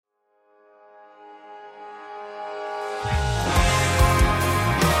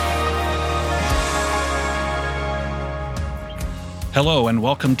Hello, and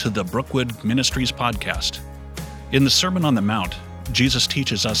welcome to the Brookwood Ministries podcast. In the Sermon on the Mount, Jesus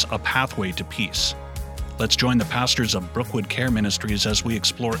teaches us a pathway to peace. Let's join the pastors of Brookwood Care Ministries as we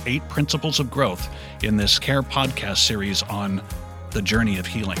explore 8 principles of growth in this care podcast series on the journey of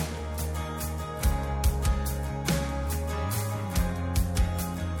healing.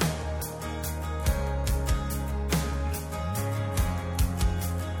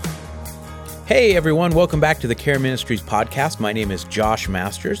 Hey everyone, welcome back to the Care Ministries podcast. My name is Josh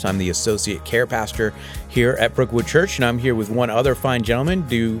Masters. I'm the Associate Care Pastor here at Brookwood Church, and I'm here with one other fine gentleman.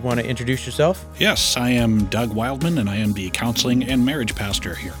 Do you want to introduce yourself? Yes, I am Doug Wildman, and I am the Counseling and Marriage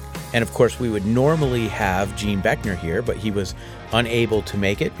Pastor here. And of course, we would normally have Gene Beckner here, but he was unable to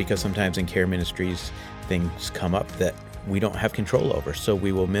make it because sometimes in Care Ministries, things come up that we don't have control over. So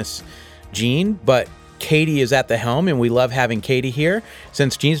we will miss Gene, but Katie is at the helm, and we love having Katie here.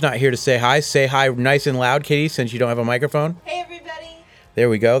 Since Gene's not here to say hi nice and loud, Katie, since you don't have a microphone. Hey, everybody. There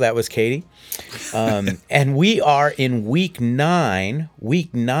we go. That was Katie. And we are in week 9.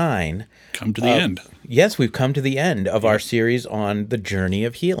 Come to the end. Yes, we've come to the end of our series on the journey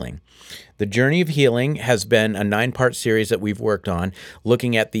of healing. The Journey of Healing has been a 9-part series that we've worked on,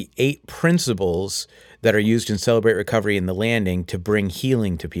 looking at the 8 principles that are used in Celebrate Recovery and the Landing to bring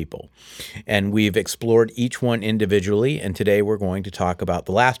healing to people. And we've explored each one individually, and today we're going to talk about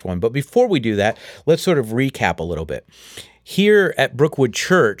the last one. But before we do that, let's sort of recap a little bit. Here at Brookwood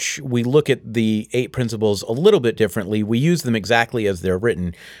Church, we look at the 8 principles a little bit differently. We use them exactly as they're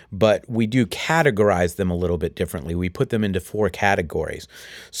written, but we do categorize them a little bit differently. We put them into 4 categories.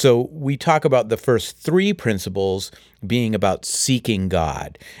 So we talk about the first 3 principles being about seeking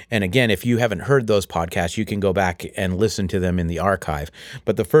God. And again, if you haven't heard those podcasts, you can go back and listen to them in the archive.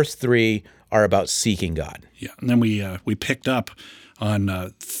 But the first 3 are about seeking God. Yeah, and then we picked up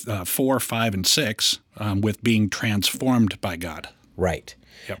on 4, 5, and 6 with being transformed by God. Right.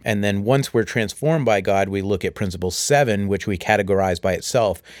 Yep. And then once we're transformed by God, we look at principle 7, which we categorize by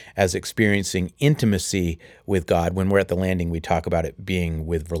itself as experiencing intimacy with God. When we're at the landing, we talk about it being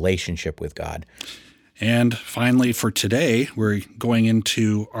with relationship with God. And finally, for today, we're going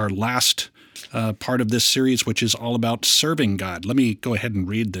into our last part of this series, which is all about serving God. Let me go ahead and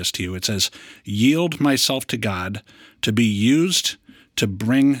read this to you. It says, "Yield myself to God to be used to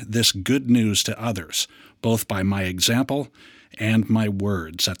bring this good news to others, both by my example and my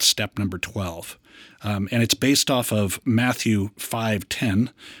words." That's step number 12. And it's based off of Matthew 5:10,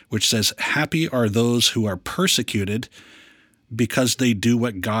 which says, "Happy are those who are persecuted because they do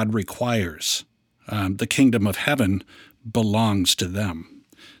what God requires. The kingdom of heaven belongs to them."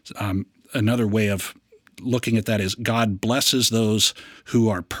 Another way of looking at that is God blesses those who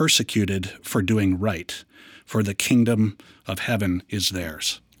are persecuted for doing right, for the kingdom of heaven is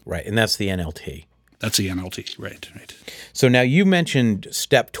theirs. Right, and that's the NLT. That's the NLT, right. So now you mentioned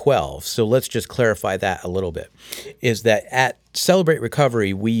step 12, so let's just clarify that a little bit, is that at Celebrate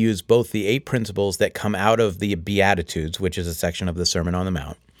Recovery, we use both the 8 principles that come out of the Beatitudes, which is a section of the Sermon on the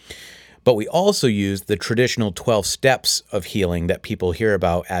Mount, but we also use the traditional 12 steps of healing that people hear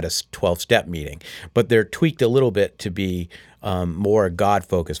about at a 12-step meeting. But they're tweaked a little bit to be more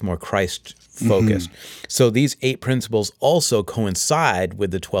God-focused, more Christ-focused. Mm-hmm. So these 8 principles also coincide with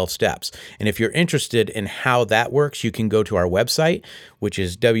the 12 steps. And if you're interested in how that works, you can go to our website, which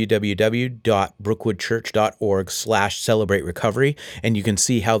is www.brookwoodchurch.org/celebrate-recovery, and you can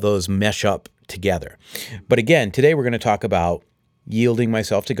see how those mesh up together. But again, today we're going to talk about yielding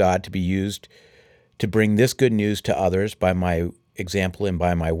myself to God to be used to bring this good news to others by my example and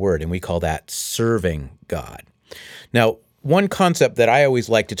by my word. And we call that serving God. Now, one concept that I always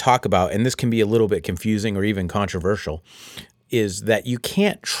like to talk about, and this can be a little bit confusing or even controversial, is that you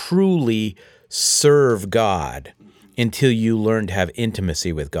can't truly serve God until you learn to have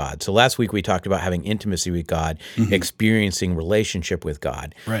intimacy with God. So last week we talked about having intimacy with God, experiencing relationship with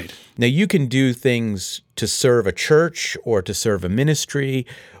God. Right. Now you can do things to serve a church or to serve a ministry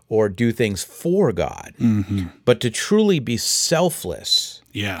or do things for God, but to truly be selfless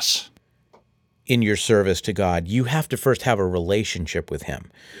in your service to God, you have to first have a relationship with Him,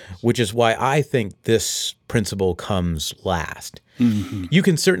 which is why I think this principle comes last. You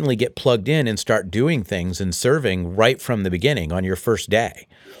can certainly get plugged in and start doing things and serving right from the beginning on your first day.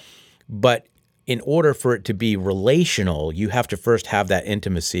 But in order for it to be relational, you have to first have that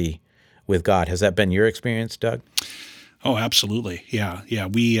intimacy with God. Has that been your experience, Doug? Oh, absolutely. Yeah.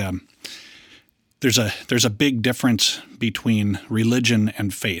 We there's a big difference between religion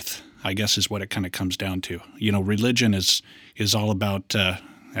and faith, I guess, is what it kind of comes down to. You know, religion is all about,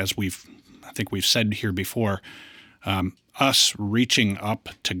 as I think we've said here before, us reaching up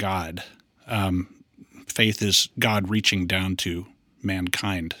to God. Faith is God reaching down to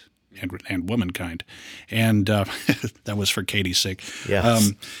mankind and womankind. And that was for Katie's sake.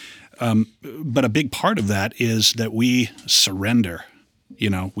 Yes. But a big part of that is that we surrender.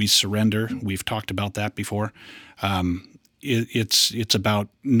 We surrender. We've talked about that before. It's about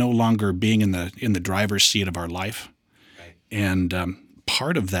no longer being in the driver's seat of our life. Right. And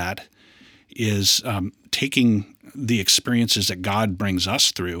part of that is taking the experiences that God brings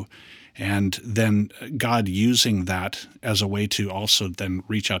us through, and then God using that as a way to also then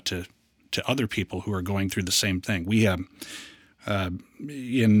reach out to other people who are going through the same thing. We in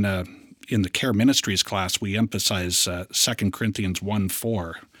the Care Ministries class, we emphasize 2 Corinthians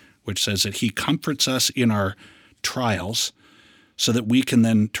 1:4, which says that he comforts us in our trials so that we can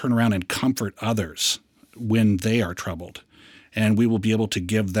then turn around and comfort others when they are troubled. And we will be able to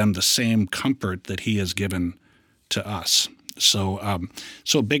give them the same comfort that he has given to us. So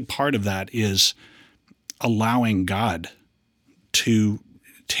a big part of that is allowing God to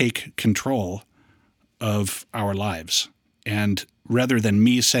take control of our lives. And rather than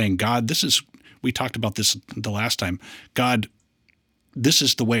me saying, God, we talked about this the last time, God, this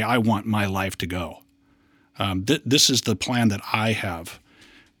is the way I want my life to go. This is the plan that I have.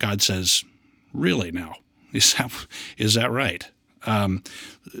 God says, really now? Is that right? A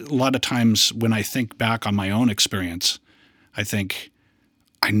lot of times when I think back on my own experience, I think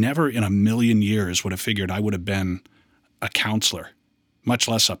I never in a million years would have figured I would have been a counselor, much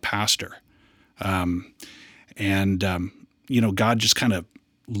less a pastor. God just kind of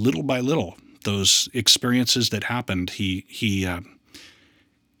little by little, those experiences that happened, he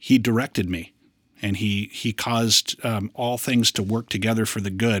directed me, and he caused all things to work together for the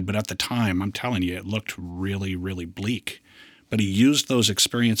good. But at the time, I'm telling you, it looked really, really bleak. But he used those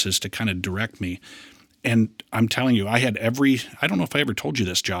experiences to kind of direct me. And I'm telling you, I don't know if I ever told you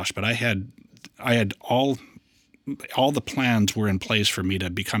this, Josh, but I had all the plans were in place for me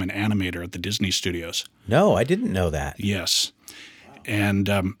to become an animator at the Disney Studios. No, I didn't know that. Yes. Wow.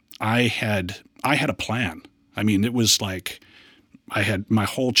 And I had a plan. I mean, it was like my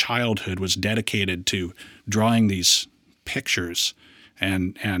whole childhood was dedicated to drawing these pictures,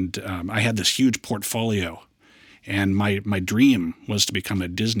 and I had this huge portfolio, and my dream was to become a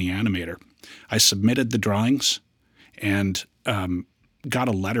Disney animator. I submitted the drawings and got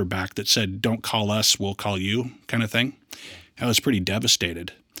a letter back that said, "Don't call us, we'll call you," kind of thing. I was pretty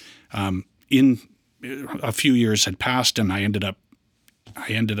devastated. In a few years had passed, and I ended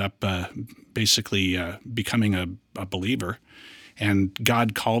up basically becoming a believer. And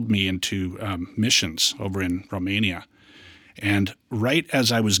God called me into missions over in Romania. And right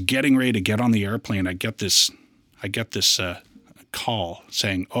as I was getting ready to get on the airplane, I get this call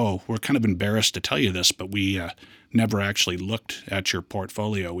saying, "Oh, we're kind of embarrassed to tell you this, but we never actually looked at your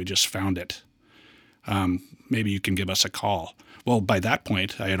portfolio. We just found it. Maybe you can give us a call." Well, by that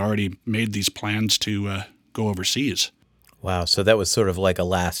point, I had already made these plans to go overseas. Wow, so that was sort of like a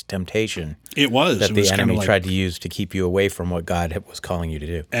last temptation. It was. That the enemy tried to use to keep you away from what God was calling you to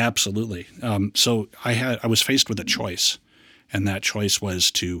do. Absolutely. So I was faced with a choice, and that choice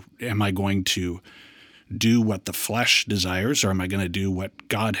was am I going to do what the flesh desires, or am I going to do what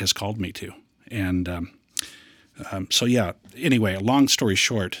God has called me to? And anyway, long story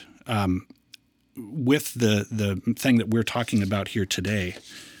short, with the thing that we're talking about here today,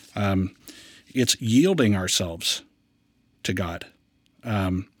 it's yielding ourselves to God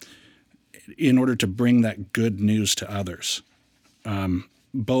in order to bring that good news to others,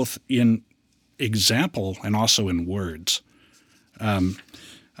 both in example and also in words.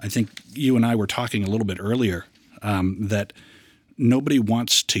 I think you and I were talking a little bit earlier that nobody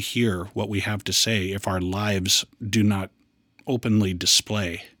wants to hear what we have to say if our lives do not openly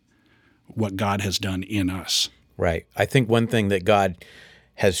display what God has done in us. Right. I think one thing that God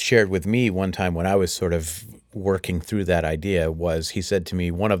has shared with me one time when I was sort of working through that idea was he said to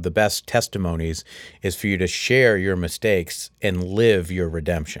me, one of the best testimonies is for you to share your mistakes and live your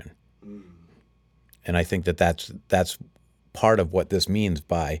redemption. And I think that that's part of what this means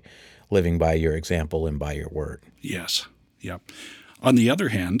by living by your example and by your word. Yes. Yeah. On the other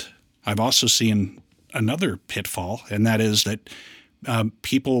hand, I've also seen another pitfall, and that is that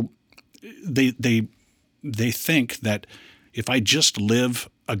people they think that if I just live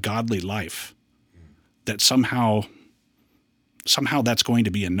a godly life, that somehow that's going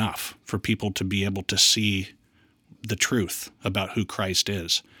to be enough for people to be able to see the truth about who Christ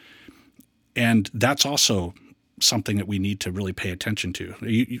is. And that's also something that we need to really pay attention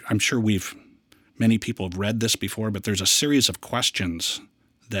to. I'm sure many people have read this before, but there's a series of questions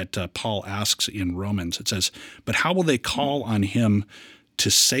that Paul asks in Romans. It says, "But how will they call on him to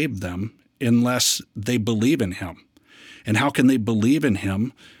save them unless they believe in him? And how can they believe in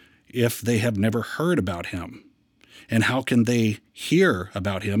him if they have never heard about him? And how can they hear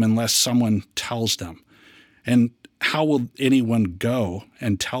about him unless someone tells them? And how will anyone go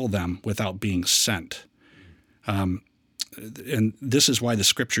and tell them without being sent? And this is why the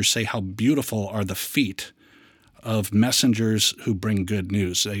scriptures say how beautiful are the feet of messengers who bring good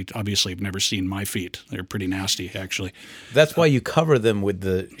news. They obviously have never seen my feet. They're pretty nasty, actually. That's why you cover them with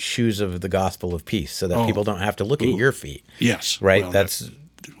the shoes of the gospel of peace, so that people don't have to look at your feet. Yes. Right? Well, That's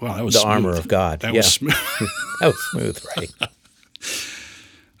that was the smooth. armor of God. That Yeah. was smooth. That was smooth,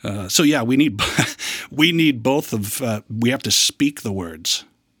 right? So yeah, we need both of. We have to speak the words.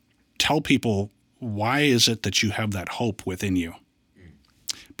 Tell people why is it that you have that hope within you.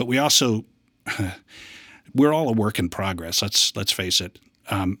 But we also, we're all a work in progress. Let's face it.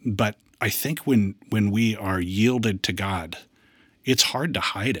 But I think when we are yielded to God, it's hard to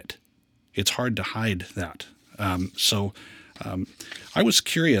hide it. It's hard to hide that. I was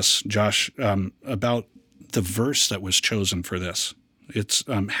curious, Josh, about the verse that was chosen for this. It's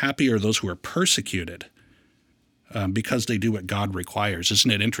happy are those who are persecuted because they do what God requires.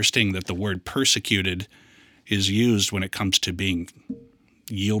 Isn't it interesting that the word persecuted is used when it comes to being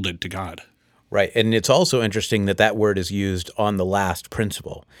yielded to God? Right. And it's also interesting that that word is used on the last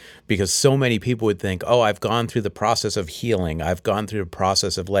principle, because so many people would think, oh, I've gone through the process of healing. I've gone through the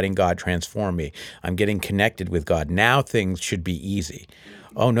process of letting God transform me. I'm getting connected with God. Now things should be easy.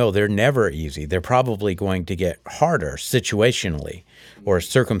 Oh, no, they're never easy. They're probably going to get harder situationally or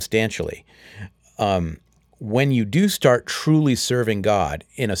circumstantially. When you do start truly serving God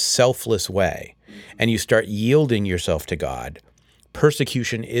in a selfless way and you start yielding yourself to God,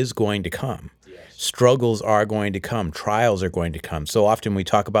 persecution is going to come. Struggles are going to come. Trials are going to come. So often we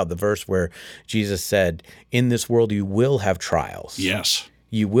talk about the verse where Jesus said, in this world you will have trials. Yes.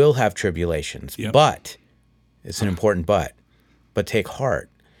 You will have tribulations. Yep. But, it's an important but take heart,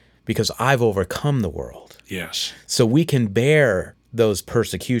 because I've overcome the world. Yes. So we can bear those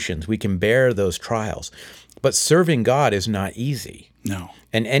persecutions. We can bear those trials. But serving God is not easy. No.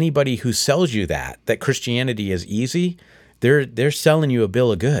 And anybody who sells you that Christianity is easy, they're selling you a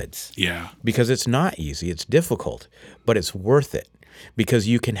bill of goods. Yeah. Because it's not easy, it's difficult, but it's worth it, because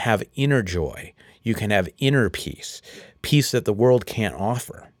you can have inner joy, you can have inner peace, peace that the world can't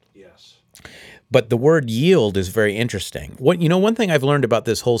offer. Yes. But the word yield is very interesting. One thing I've learned about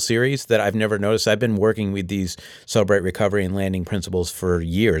this whole series that I've never noticed, I've been working with these Celebrate Recovery and Landing principles for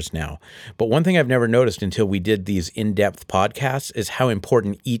years now, but one thing I've never noticed until we did these in-depth podcasts is how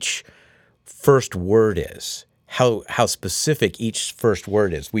important each first word is. How specific each first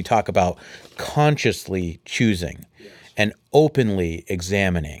word is. We talk about consciously choosing and openly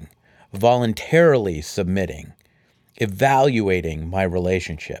examining, voluntarily submitting, evaluating my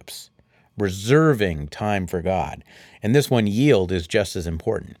relationships, reserving time for God. And this one, yield, is just as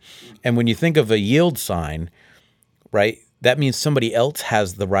important. And when you think of a yield sign, right, that means somebody else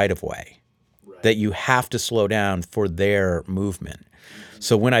has the right of way, that you have to slow down for their movement.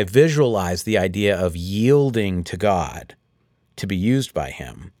 So when I visualize the idea of yielding to God to be used by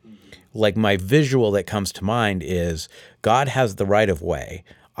him, like my visual that comes to mind is God has the right of way.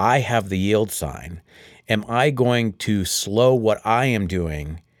 I have the yield sign. Am I going to slow what I am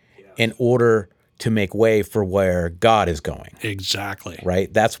doing in order to make way for where God is going? Exactly.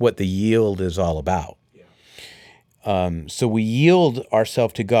 Right? That's what the yield is all about. So we yield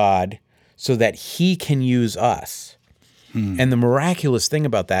ourselves to God so that he can use us. And the miraculous thing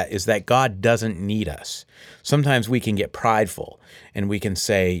about that is that God doesn't need us. Sometimes we can get prideful and we can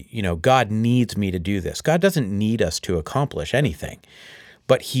say, God needs me to do this. God doesn't need us to accomplish anything,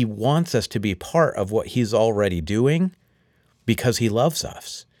 but he wants us to be part of what he's already doing because he loves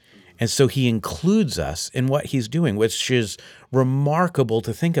us. And so he includes us in what he's doing, which is remarkable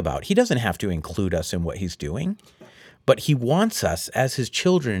to think about. He doesn't have to include us in what he's doing, but he wants us as his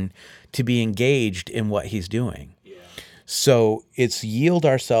children to be engaged in what he's doing. So it's yield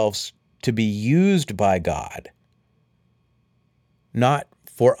ourselves to be used by God, not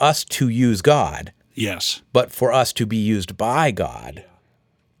for us to use God. Yes. But for us to be used by God.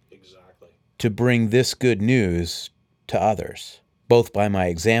 Exactly. To bring this good news to others, both by my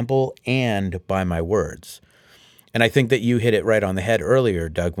example and by my words. And I think that you hit it right on the head earlier,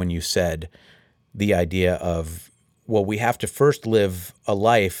 Doug, when you said the idea of, well, we have to first live a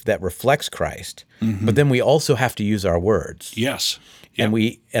life that reflects Christ, but then we also have to use our words. Yes. And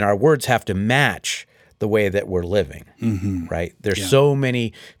our words have to match the way that we're living, right? There's Yeah. so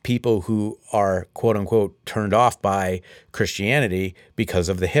many people who are, quote unquote, turned off by Christianity because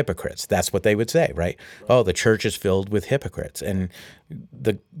of the hypocrites. That's what they would say, right? Oh, the church is filled with hypocrites, and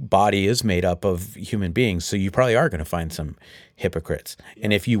the body is made up of human beings, so you probably are going to find some hypocrites.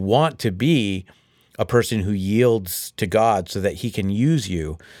 And if you want to be a person who yields to God so that he can use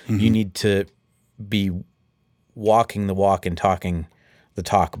you, you need to be walking the walk and talking the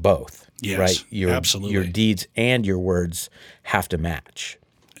talk both. Yes, right? absolutely. Your deeds and your words have to match.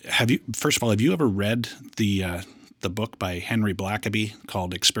 First of all, have you ever read the book by Henry Blackaby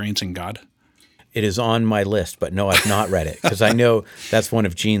called Experiencing God? It is on my list, but no, I've not read it because I know that's one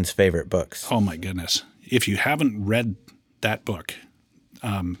of Gene's favorite books. Oh my goodness. If you haven't read that book,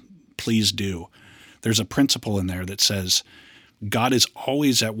 please do. There's a principle in there that says God is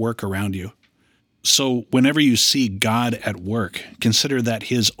always at work around you. So whenever you see God at work, consider that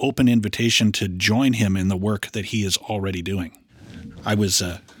his open invitation to join him in the work that he is already doing. I was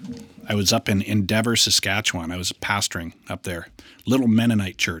up in Endeavour, Saskatchewan. I was pastoring up there, little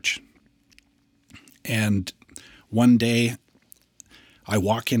Mennonite church. And one day I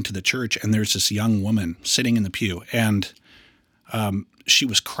walk into the church and there's this young woman sitting in the pew, and she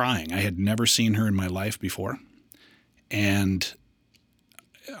was crying. I had never seen her in my life before. And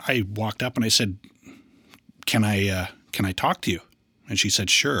I walked up and I said, can I talk to you? And she said,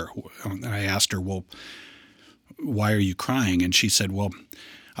 sure. And I asked her, well, why are you crying? And she said, well,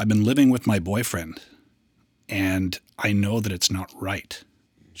 I've been living with my boyfriend and I know that it's not right.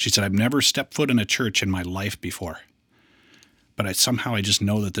 She said, I've never stepped foot in a church in my life before, but I just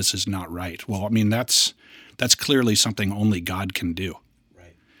know that this is not right. Well, I mean, that's clearly something only God can do.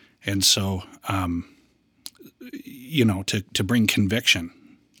 Right. And so, to bring conviction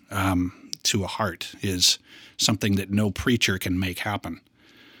to a heart is something that no preacher can make happen.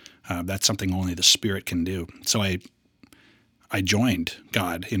 That's something only the Spirit can do. So I joined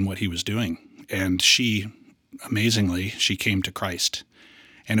God in what he was doing, and she, amazingly, she came to Christ.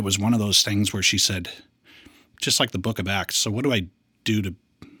 And it was one of those things where she said, just like the book of Acts, so what do I do to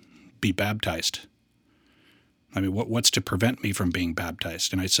be baptized? I mean, what's to prevent me from being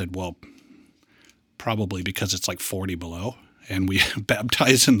baptized? And I said, well, probably because it's like 40 below and we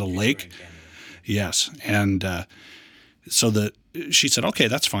baptize in the lake. Yes. And she said, okay,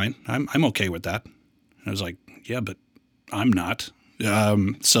 that's fine. I'm okay with that. And I was like, yeah, but I'm not.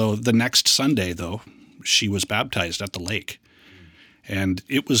 So the next Sunday, though, she was baptized at the lake. And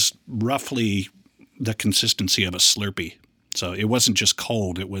it was roughly the consistency of a Slurpee. So it wasn't just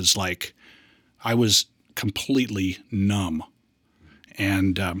cold. It was like I was completely numb.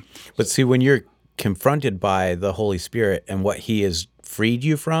 And but see, when you're confronted by the Holy Spirit and what he has freed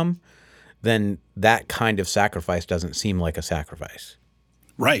you from, then that kind of sacrifice doesn't seem like a sacrifice.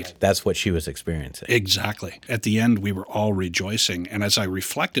 Right. That's what she was experiencing. Exactly. At the end, we were all rejoicing. And as I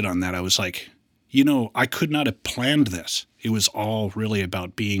reflected on that, I was like, I could not have planned this. It was all really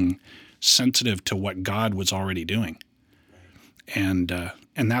about being sensitive to what God was already doing. And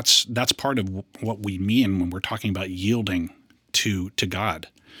that's part of what we mean when we're talking about yielding to God.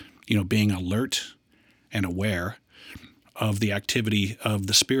 Being alert and aware of the activity of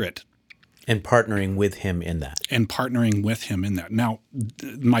the Spirit. And partnering with him in that. Now,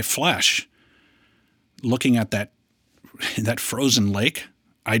 my flesh, looking at that frozen lake,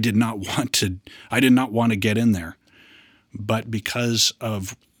 I did not want to get in there. But because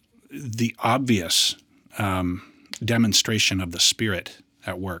of the obvious demonstration of the Spirit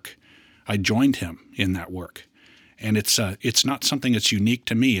at work, I joined him in that work. And it's not something that's unique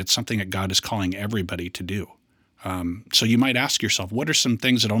to me. It's something that God is calling everybody to do. So you might ask yourself, what are some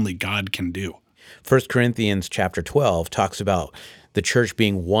things that only God can do? 1 Corinthians chapter 12 talks about the church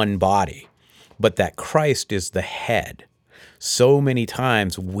being one body, but that Christ is the head. So many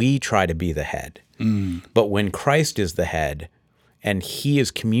times we try to be the head. But when Christ is the head and he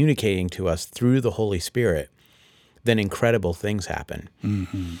is communicating to us through the Holy Spirit, then incredible things happen.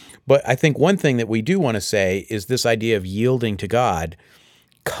 Mm-hmm. But I think one thing that we do want to say is this idea of yielding to God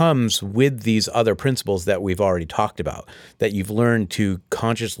comes with these other principles that we've already talked about, that you've learned to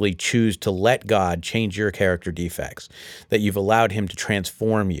consciously choose to let God change your character defects, that you've allowed him to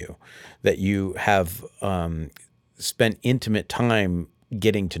transform you, that you have spent intimate time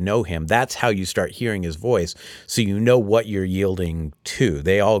getting to know him. That's how you start hearing his voice, so you know what you're yielding to.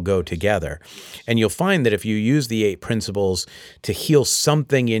 They all go together. And you'll find that if you use the 8 principles to heal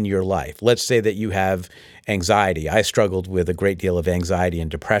something in your life, let's say that you have anxiety. I struggled with a great deal of anxiety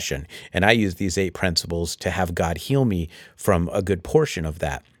and depression, and I used these 8 principles to have God heal me from a good portion of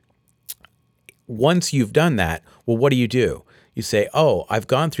that. Once you've done that, well, what do? You say, oh, I've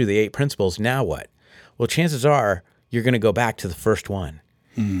gone through the 8 principles, now what? well, chances are you're going to go back to the first one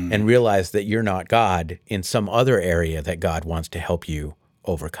and realize that you're not God in some other area that God wants to help you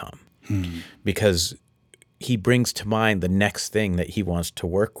overcome. Because he brings to mind the next thing that he wants to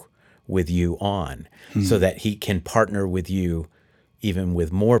work with you on so that he can partner with you even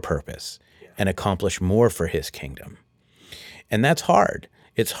with more purpose and accomplish more for his kingdom. And that's hard.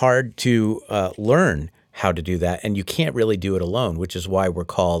 It's hard to learn how to do that, and you can't really do it alone, which is why we're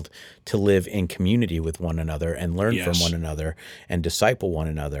called to live in community with one another and learn from one another and disciple one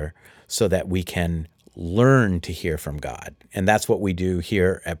another so that we can learn to hear from God. And that's what we do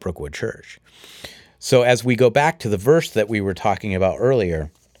here at Brookwood Church. So as we go back to the verse that we were talking about earlier,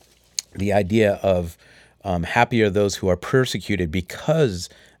 the idea of happy are those who are persecuted because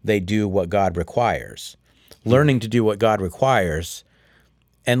they do what God requires. Learning to do what God requires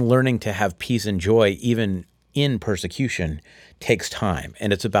and learning to have peace and joy even in persecution takes time.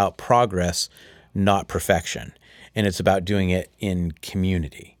 And it's about progress, not perfection. And it's about doing it in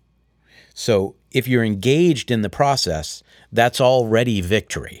community. So if you're engaged in the process, that's already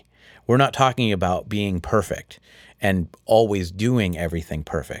victory. We're not talking about being perfect and always doing everything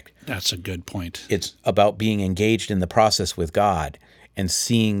perfect. That's a good point. It's about being engaged in the process with God and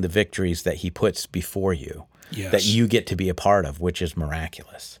seeing the victories that he puts before you, that you get to be a part of, which is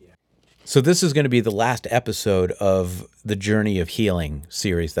miraculous. So this is going to be the last episode of the Journey of Healing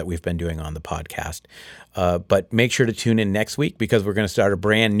series that we've been doing on the podcast. But make sure to tune in next week because we're going to start a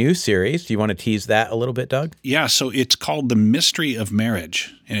brand new series. Do you want to tease that a little bit, Doug? Yeah, so it's called The Mystery of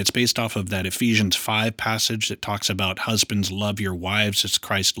Marriage, and it's based off of that Ephesians 5 passage that talks about husbands love your wives as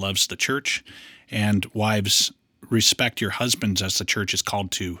Christ loves the church, and wives respect your husbands as the church is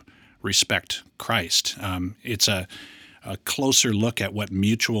called to respect Christ. It's a closer look at what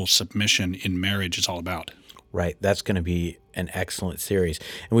mutual submission in marriage is all about. Right. That's going to be an excellent series.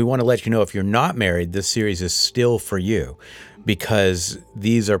 And we want to let you know if you're not married, this series is still for you because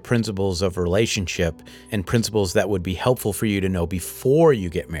these are principles of relationship and principles that would be helpful for you to know before you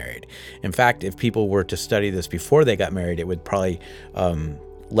get married. In fact, if people were to study this before they got married, it would probably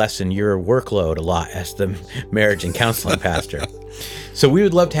lessen your workload a lot as the marriage and counseling pastor. So we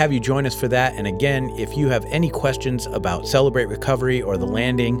would love to have you join us for that. And again, if you have any questions about Celebrate Recovery or The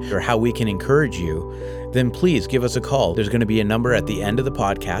Landing or how we can encourage you, then please give us a call. There's going to be a number at the end of the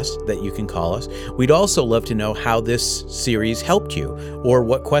podcast that you can call us. We'd also love to know how this series helped you or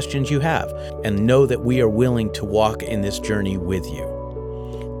what questions you have, and know that we are willing to walk in this journey with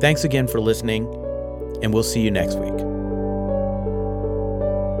you. Thanks again for listening, and we'll see you next week.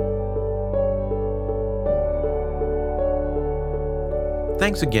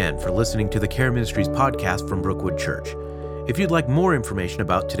 Thanks again for listening to the Care Ministries podcast from Brookwood Church. If you'd like more information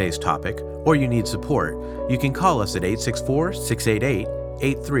about today's topic, or you need support, you can call us at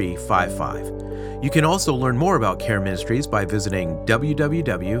 864-688-8355. You can also learn more about Care Ministries by visiting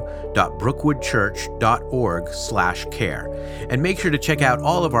www.brookwoodchurch.org/care. And make sure to check out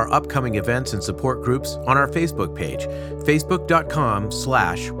all of our upcoming events and support groups on our Facebook page,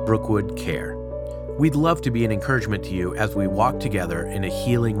 facebook.com/brookwoodcare. We'd love to be an encouragement to you as we walk together in a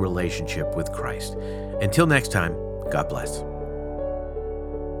healing relationship with Christ. Until next time, God bless.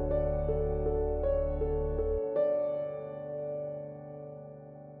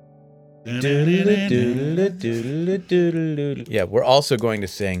 Yeah, we're also going to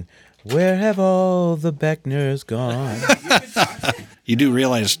sing, "Where Have All the Beckners Gone?" You do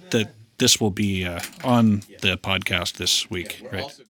realize that this will be on the podcast this week, right?